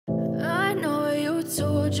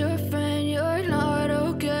told your friend you're not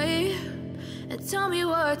okay? And tell me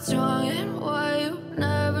what's wrong and why you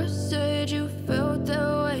never said you felt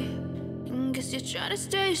that way. And guess you're trying to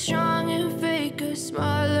stay strong and fake a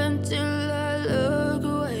smile until I look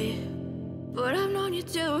away. But I've known you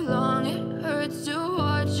too long, it hurts to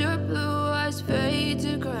watch your blue eyes fade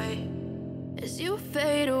to gray as you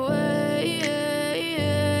fade away,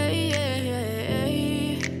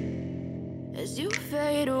 as you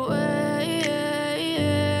fade away.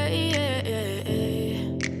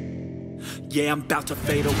 Yeah, I'm about to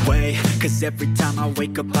fade away, cause every time I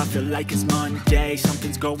wake up I feel like it's Monday.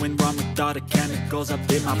 Something's going wrong with all the chemicals up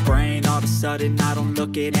in my brain. All of a sudden I don't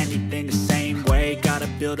look at anything the same way. Got a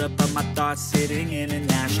buildup of my thoughts sitting in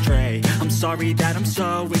an ashtray. I'm sorry that I'm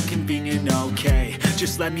so inconvenient, okay?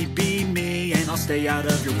 Just let me be me and I'll stay out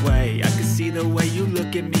of your way. I can see the way you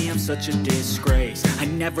look at me, I'm such a disgrace. I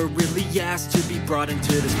never really asked to be brought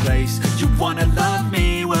into this place. You wanna love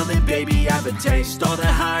me? Well then baby I have a taste. All the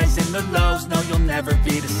highs and the lows, no you'll never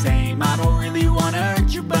be the same. I don't really wanna hurt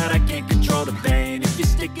you but I can't control the pain. If you're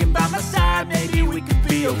sticking by my side maybe we could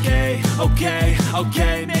be okay.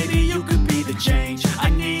 Okay, maybe you could be the change I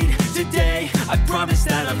need today. I promise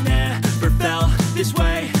that I've never felt this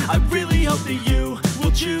way. I really hope that you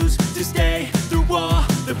will choose to stay through all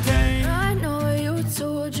the pain. I know you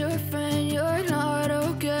told your friend you're not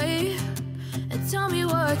okay. And tell me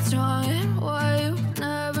what's wrong and why you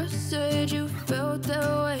never said you felt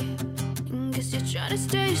that way. And guess you're trying to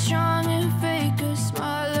stay strong and fake a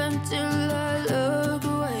smile until I look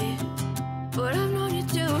away. But I've known you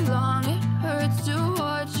too long, it hurts to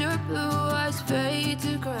watch your blue eyes fade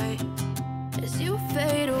to gray as you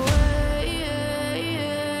fade away,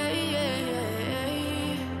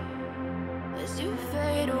 as you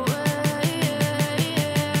fade away,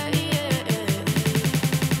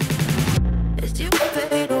 as you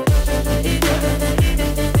fade away.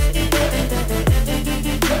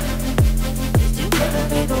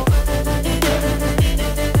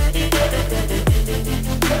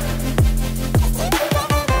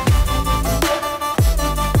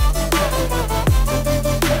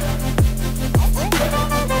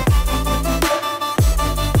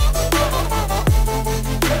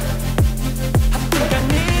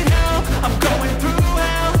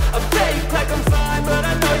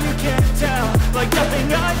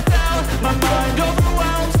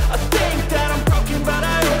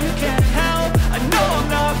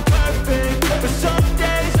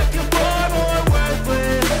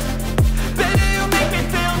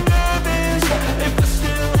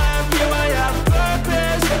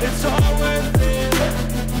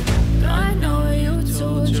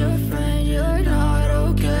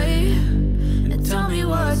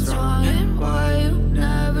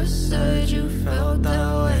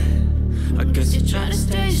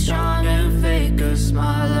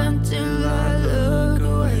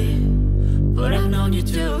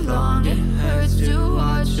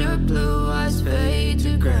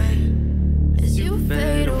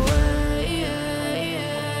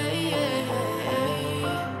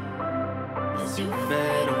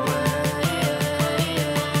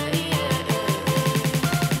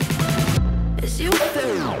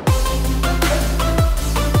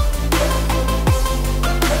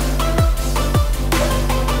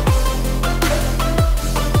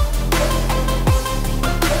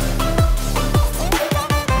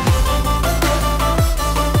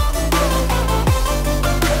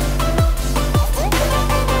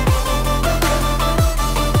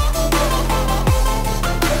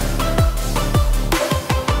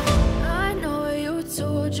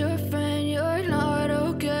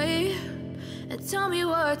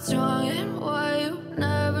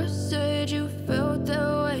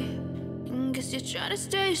 Trying to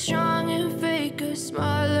stay strong and fake a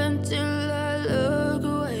smile until I look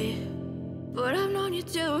away. But I've known you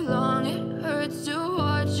too long, it hurts to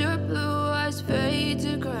watch your blue eyes fade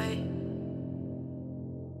to gray